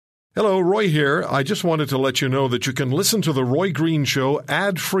Hello, Roy here. I just wanted to let you know that you can listen to The Roy Green Show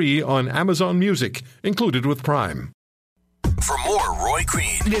ad-free on Amazon Music, included with Prime. For more Roy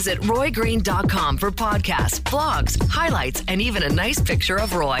Green, visit roygreen.com for podcasts, blogs, highlights, and even a nice picture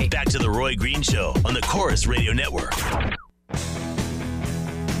of Roy. Back to The Roy Green Show on the Chorus Radio Network.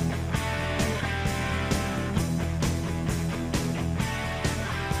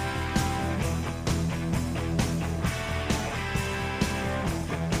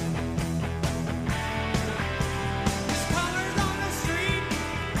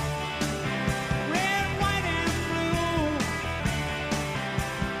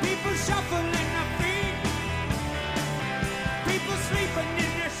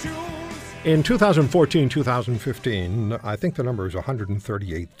 In 2014-2015, I think the number is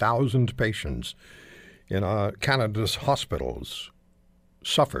 138,000 patients in Canada's hospitals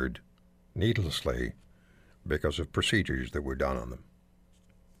suffered needlessly because of procedures that were done on them.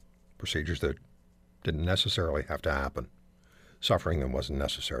 Procedures that didn't necessarily have to happen. Suffering them wasn't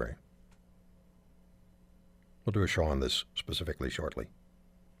necessary. We'll do a show on this specifically shortly.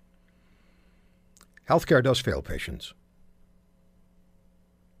 Healthcare does fail patients.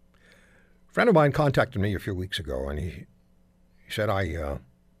 A friend of mine contacted me a few weeks ago, and he said, I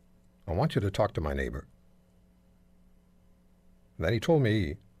want you to talk to my neighbor. And then he told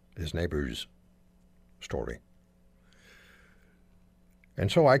me his neighbor's story. And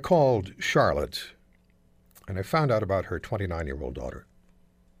so I called Charlotte, and I found out about her 29-year-old daughter.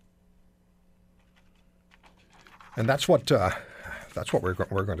 And that's what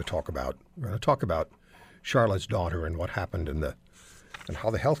we're going to talk about. We're going to talk about Charlotte's daughter and what happened and how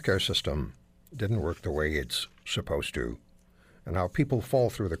the healthcare system didn't work the way it's supposed to, and how people fall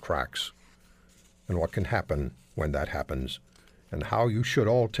through the cracks, and what can happen when that happens, and how you should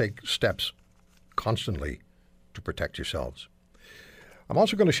all take steps constantly to protect yourselves. I'm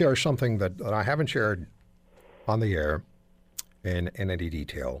also going to share something that I haven't shared on the air in any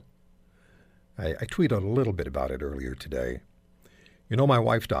detail. I tweeted a little bit about it earlier today. You know, my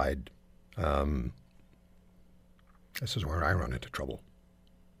wife died. This is where I run into trouble.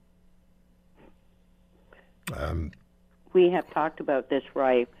 We have talked about this,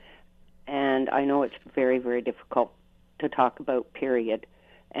 Roy, and I know it's very, very difficult to talk about, period.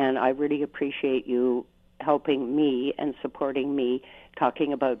 And I really appreciate you helping me and supporting me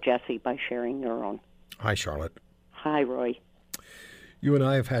talking about Jessie by sharing your own. Hi, Charlotte. Hi, Roy. You and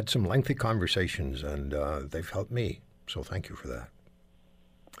I have had some lengthy conversations, and they've helped me, so thank you for that.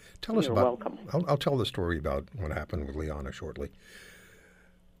 You're welcome. I'll tell the story about what happened with Liana shortly.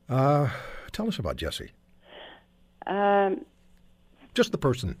 Tell us about Jessie. Just the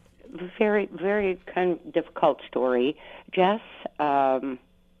person. Very, very kind of difficult story. Jess,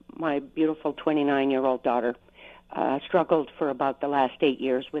 my beautiful 29-year-old daughter, struggled for about the last 8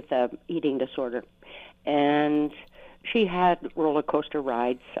 years with an eating disorder. And she had roller coaster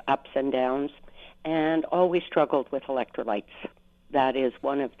rides, ups and downs, and always struggled with electrolytes. That is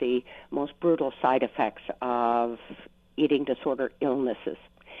one of the most brutal side effects of eating disorder illnesses.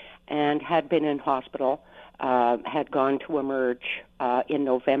 And had been in hospital, had gone to Emerge in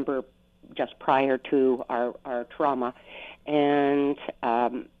November, just prior to our trauma, and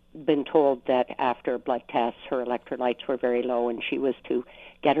been told that after blood tests, her electrolytes were very low, and she was to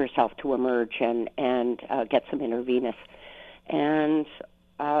get herself to Emerge and get some intravenous. And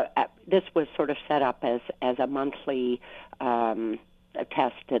this was sort of set up as a monthly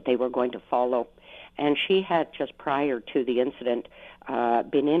test that they were going to follow. And she had, just prior to the incident,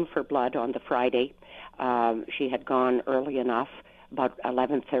 been in for blood on the Friday. She had gone early enough, about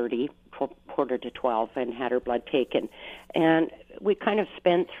 11:30, quarter to 12, and had her blood taken. And we kind of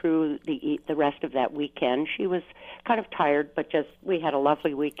spent through the rest of that weekend. She was kind of tired, but we had a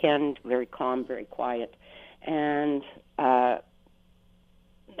lovely weekend, very calm, very quiet. And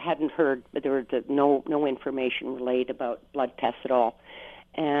hadn't heard, there was no information relayed about blood tests at all.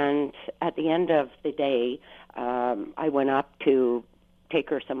 And at the end of the day, I went up to take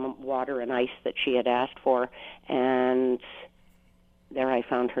her some water and ice that she had asked for, and there I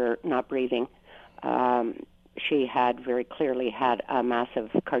found her not breathing. She had very clearly had a massive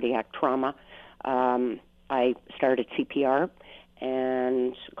cardiac trauma. I started CPR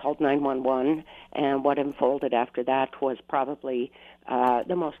and called 911, and what unfolded after that was probably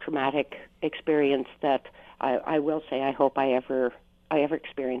the most traumatic experience that I will say I hope I ever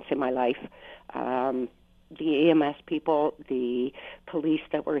experienced in my life. The EMS people, the police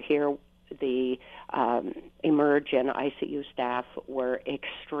that were here, the Emerge and ICU staff were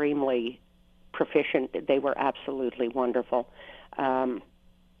extremely proficient. They were absolutely wonderful.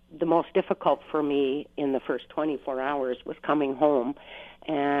 the most difficult for me in the first 24 hours was coming home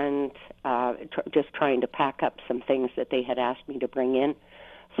and just trying to pack up some things that they had asked me to bring in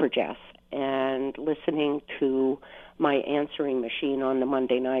for Jess, and listening to my answering machine on the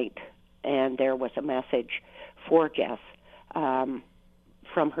Monday night, and there was a message for Jess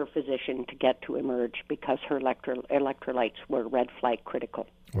from her physician to get to Emerge because her electrolytes were red flag critical.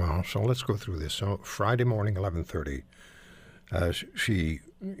 Wow. So let's go through this. So Friday morning, 11:30,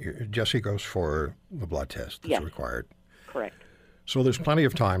 Jessie goes for the blood test that's required. Correct. So there's plenty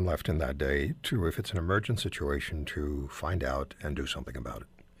of time left in that day to, if it's an emergent situation, to find out and do something about it.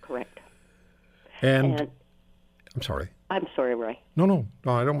 Correct. And I'm sorry. I'm sorry, Roy. No,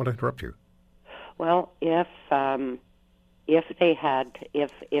 I don't want to interrupt you. Well, if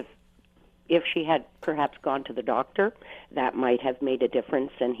she had perhaps gone to the doctor, that might have made a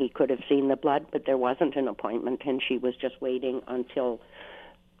difference, and he could have seen the blood. But there wasn't an appointment, and she was just waiting until,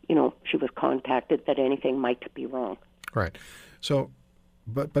 she was contacted that anything might be wrong. Right. So,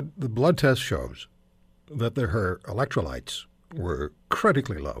 but the blood test shows that her electrolytes were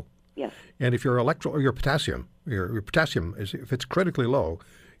critically low. Yes. And if your potassium, your potassium is, if it's critically low,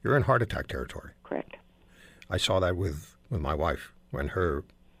 you're in heart attack territory. Correct. I saw that with my wife when her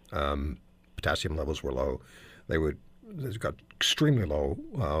potassium levels were low. They got extremely low.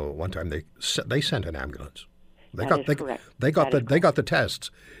 One time they sent an ambulance. They got the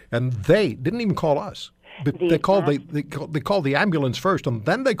tests, and they didn't even call us. They called the ambulance first, and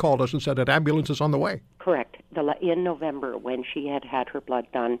then they called us and said an ambulance is on the way. Correct. In November, when she had her blood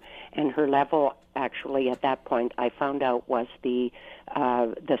done, and her level actually at that point I found out was the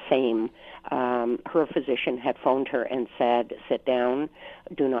same. Her physician had phoned her and said, "Sit down,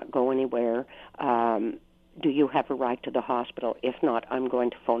 do not go anywhere. Do you have a ride to the hospital? If not, I'm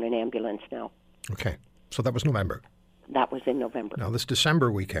going to phone an ambulance now." Okay, so that was November. That was in November. Now, this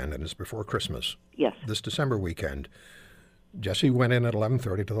December weekend, and it's before Christmas. Yes. This December weekend, Jessie went in at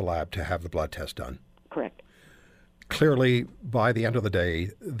 11:30 to the lab to have the blood test done. Correct. Clearly, by the end of the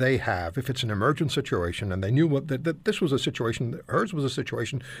day, they have, if it's an emergent situation, and they knew that this was a situation, hers was a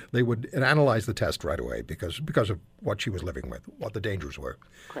situation, they would analyze the test right away because of what she was living with, what the dangers were.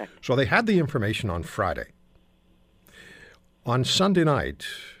 Correct. So they had the information on Friday. On Sunday night,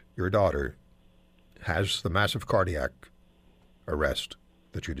 your daughter has the massive cardiac arrest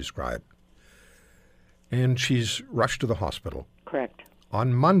that you described, and she's rushed to the hospital. Correct.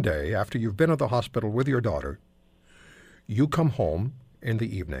 On Monday, after you've been at the hospital with your daughter, you come home in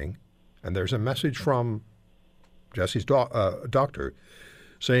the evening, and there's a message from Jessie's doctor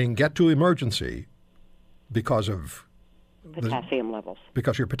saying, get to emergency because of potassium levels.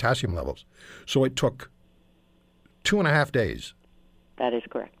 Because your potassium levels. So it took 2.5 days. That is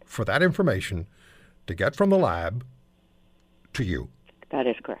correct. For that information to get from the lab to you. That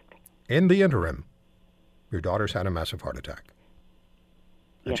is correct. In the interim, your daughter's had a massive heart attack.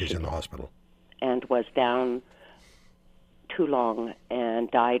 And yes, she's in the hospital. And was down too long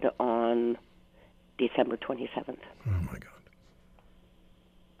and died on December 27th. Oh, my God.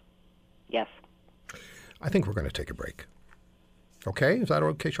 Yes. I think we're going to take a break. Okay? Is that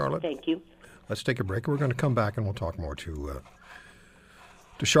okay, Charlotte? Thank you. Let's take a break. We're going to come back and we'll talk more to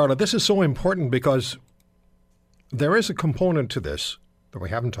Charlotte. This is so important because there is a component to this that we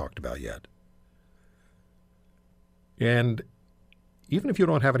haven't talked about yet. And even if you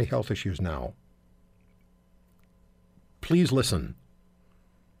don't have any health issues now, please listen,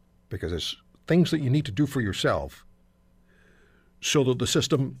 because there's things that you need to do for yourself so that the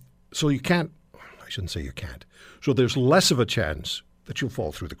system, so you can't, I shouldn't say you can't, so there's less of a chance that you'll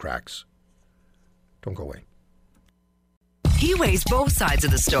fall through the cracks. Don't go away. He weighs both sides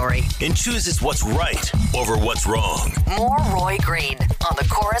of the story and chooses what's right over what's wrong. More Roy Green on the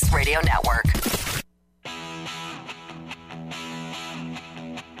Chorus Radio Network.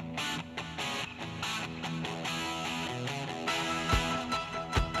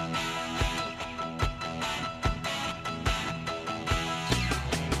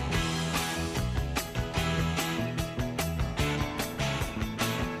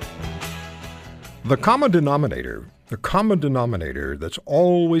 The common denominator that's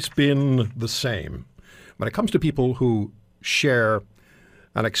always been the same when it comes to people who share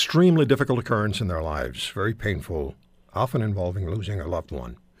an extremely difficult occurrence in their lives, very painful, often involving losing a loved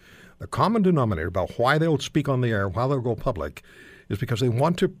one. The common denominator about why they'll speak on the air, why they'll go public, is because they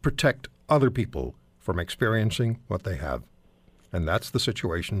want to protect other people from experiencing what they have. And that's the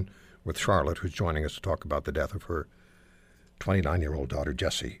situation with Charlotte, who's joining us to talk about the death of her 29-year-old daughter,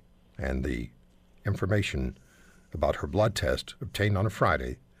 Jessie, and the information about her blood test obtained on a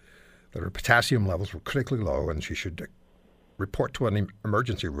Friday that her potassium levels were critically low and she should report to an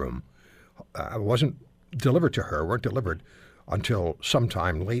emergency room weren't delivered until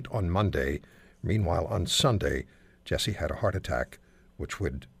sometime late on Monday. Meanwhile, on Sunday, Jessie had a heart attack, which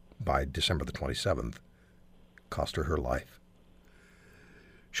would, by December the 27th, cost her life.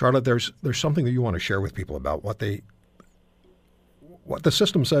 Charlotte, there's something that you want to share with people about what the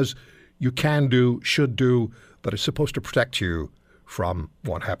system says you can do, should do, that is supposed to protect you from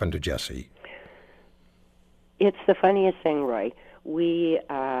what happened to Jessie. It's the funniest thing, Roy. We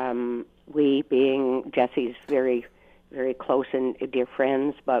being Jessie's very, very close and dear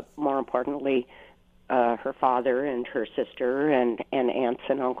friends, but more importantly, her father and her sister and aunts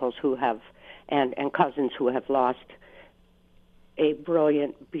and uncles who have, and cousins who have lost a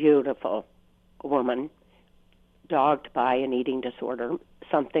brilliant, beautiful woman dogged by an eating disorder,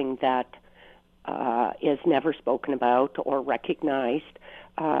 something that is never spoken about or recognized.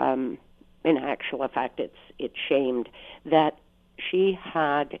 In actual fact, it's shamed that she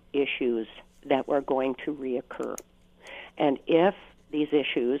had issues that were going to reoccur. And if these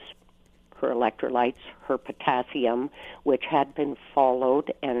issues, her electrolytes, her potassium, which had been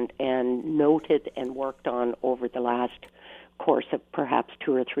followed and noted and worked on over the last course of perhaps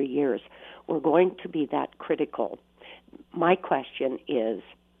 2 or 3 years, were going to be that critical. My question is,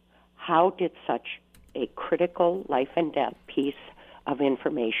 how did such a critical life and death piece of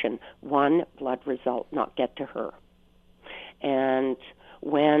information, one blood result, not get to her? And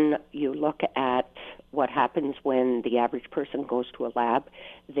when you look at what happens when the average person goes to a lab,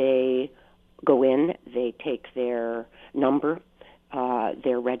 they go in, they take their number,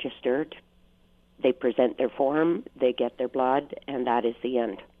 they're registered, they present their form, they get their blood, and that is the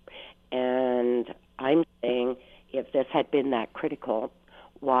end. And I'm saying, if this had been that critical,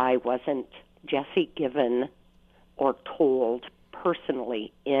 why wasn't Jessie given or told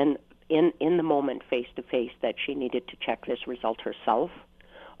personally in the moment, face-to-face, that she needed to check this result herself,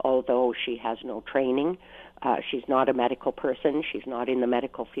 although she has no training? She's not a medical person. She's not in the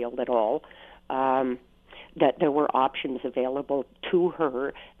medical field at all. That there were options available to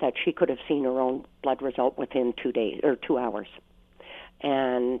her, that she could have seen her own blood result within 2 days or 2 hours.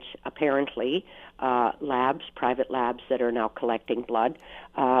 And apparently, private labs that are now collecting blood,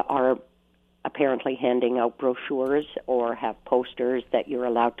 are apparently handing out brochures or have posters that you're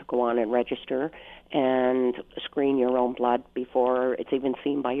allowed to go on and register and screen your own blood before it's even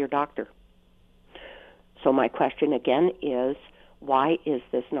seen by your doctor. So my question again is, why is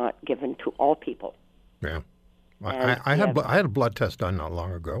this not given to all people? Yeah. I had a blood test done not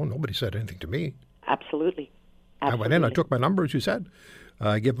long ago. Nobody said anything to me. Absolutely. I went in, I took my number, as you said.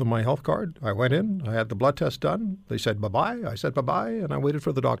 I gave them my health card. I went in, I had the blood test done. They said bye-bye. I said bye-bye, and I waited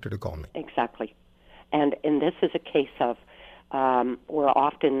for the doctor to call me. Exactly. And this is a case of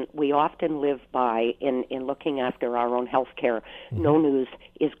we often live by, in looking after our own health care, no news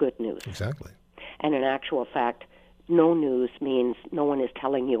is good news. Exactly. And in actual fact, no news means no one is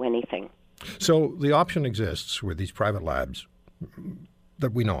telling you anything. So the option exists with these private labs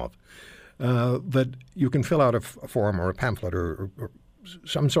that we know of, that you can fill out a form or a pamphlet or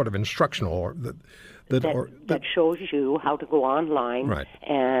some sort of instructional that shows you how to go online, right,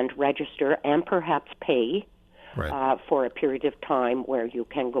 and register and perhaps pay, right, for a period of time where you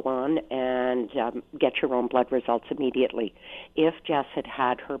can go on and get your own blood results immediately. If Jess had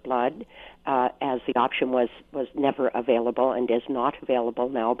had her blood, as the option was never available and is not available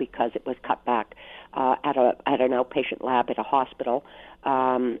now because it was cut back at an outpatient lab at a hospital,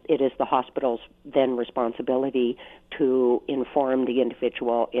 it is the hospital's then responsibility to inform the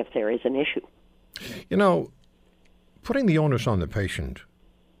individual if there is an issue. You know, putting the onus on the patient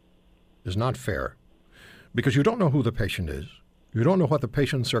is not fair, because you don't know who the patient is. You don't know what the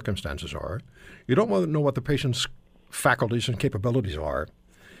patient's circumstances are. You don't know what the patient's faculties and capabilities are.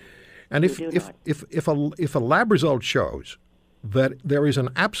 And if a lab result shows that there is an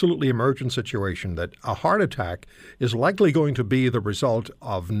absolutely emergent situation, that a heart attack is likely going to be the result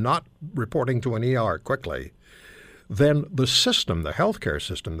of not reporting to an ER quickly, then the system, the healthcare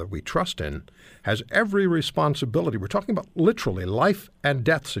system that we trust in, has every responsibility. We're talking about literally life and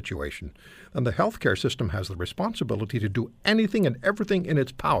death situation. And the healthcare system has the responsibility to do anything and everything in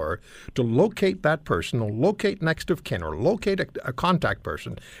its power to locate that person, or locate next of kin, or locate a contact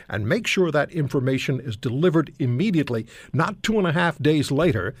person, and make sure that information is delivered immediately, not 2.5 days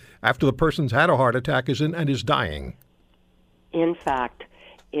later after the person's had a heart attack and is dying. In fact,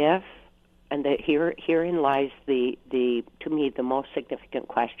 herein lies the to me the most significant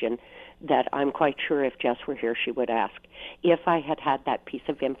question that I'm quite sure if Jess were here she would ask. If I had had that piece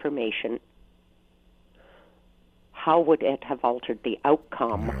of information, how would it have altered the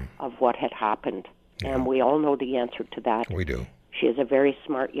outcome of what had happened? And we all know the answer to that. We do. She is a very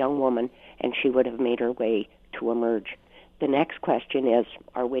smart young woman, and she would have made her way to emerge. The next question is,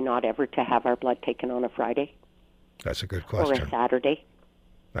 are we not ever to have our blood taken on a Friday? That's a good Or question. a Saturday?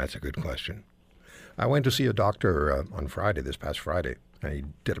 That's a good question. I went to see a doctor on Friday, this past Friday, and he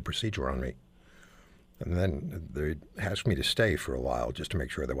did a procedure on me. And then they asked me to stay for a while just to make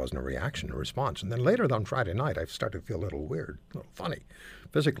sure there wasn't a reaction or response. And then later on Friday night, I started to feel a little weird, a little funny,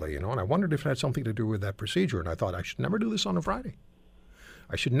 physically, and I wondered if it had something to do with that procedure. And I thought I should never do this on a Friday.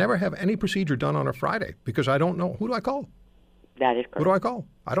 I should never have any procedure done on a Friday because I don't know. Who do I call? That is correct. Who do I call?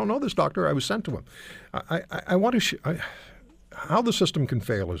 I don't know this doctor. I was sent to him. I want to how the system can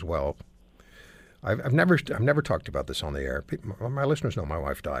fail as well. I've never talked about this on the air. My listeners know my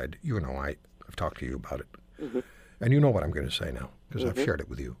wife died. You know I've talked to you about it. Mm-hmm. And you know what I'm going to say now because I've shared it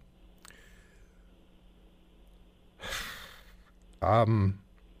with you. Oh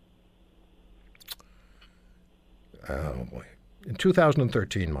boy. In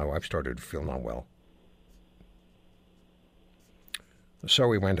 2013, my wife started to feel not well. So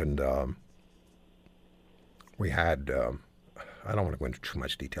we went and we had, I don't want to go into too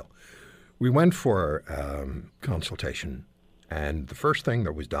much detail. We went for consultation, and the first thing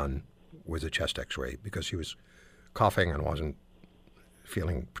that was done was a chest x-ray because she was coughing and wasn't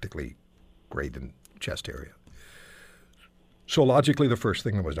feeling particularly great in the chest area. So logically, the first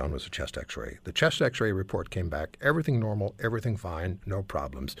thing that was done was a chest x-ray. The chest x-ray report came back, everything normal, everything fine, no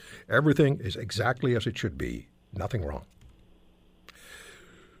problems. Everything is exactly as it should be, nothing wrong.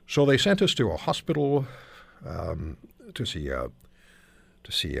 So they sent us to a hospital to see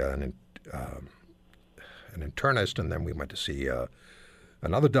an internist, and then we went to see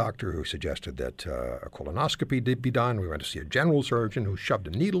another doctor who suggested that a colonoscopy did be done. We went to see a general surgeon who shoved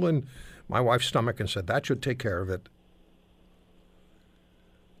a needle in my wife's stomach and said that should take care of it.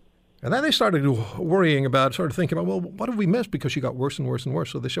 And then they started worrying about, started thinking about, well, what have we missed because she got worse and worse and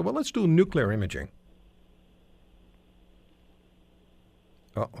worse? So they said, well, let's do nuclear imaging.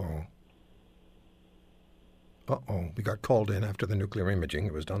 Uh-oh. We got called in after the nuclear imaging.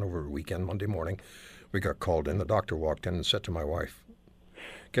 It was done over a weekend, Monday morning. We got called in. The doctor walked in and said to my wife,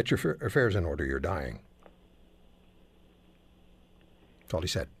 get your affairs in order, you're dying. That's all he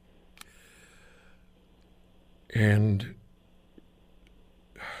said. And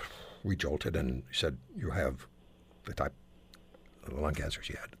we jolted, and he said, you have the type of lung cancer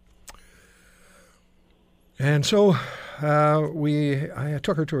she had. And so I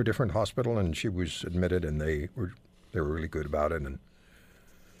took her to a different hospital, and she was admitted, and they were really good about it. And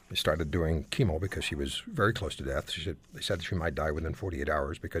they started doing chemo because she was very close to death. They said she might die within 48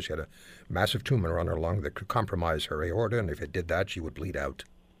 hours because she had a massive tumor on her lung that could compromise her aorta, and if it did that, she would bleed out.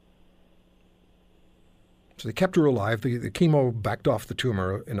 So they kept her alive. The chemo backed off the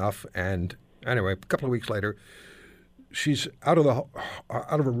tumor enough, and anyway, a couple of weeks later, she's out of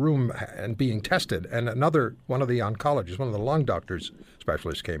a room and being tested, and one of the oncologists, one of the lung doctors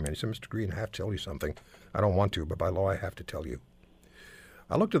specialists came in. He said, Mr. Green, I have to tell you something. I don't want to, but by law I have to tell you.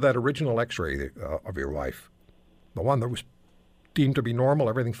 I looked at that original x-ray of your wife, the one that was deemed to be normal,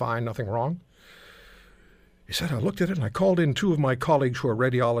 everything fine, nothing wrong. He said, I looked at it and I called in two of my colleagues who are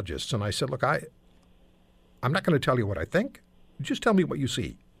radiologists, and I said, look, I'm not going to tell you what I think. Just tell me what you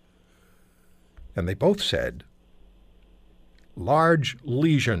see. And they both said, large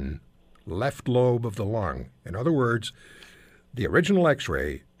lesion, left lobe of the lung. In other words, the original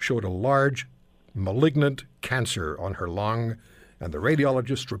x-ray showed a large malignant cancer on her lung, and the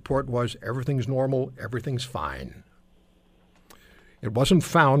radiologist's report was everything's normal, everything's fine. It wasn't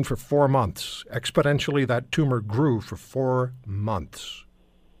found for 4 months. Exponentially, that tumor grew for 4 months.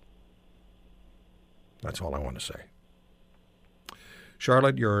 That's all I want to say.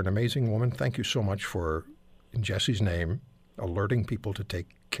 Charlotte, you're an amazing woman. Thank you so much for, in Jesse's name, alerting people to take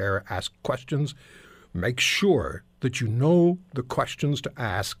care, ask questions. Make sure that you know the questions to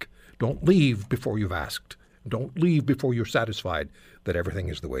ask. Don't leave before you've asked. Don't leave before you're satisfied that everything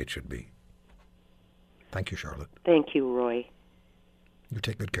is the way it should be. Thank you, Charlotte. Thank you, Roy. You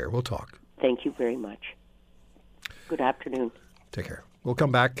take good care. We'll talk. Thank you very much. Good afternoon. Take care. We'll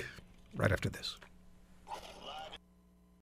come back right after this.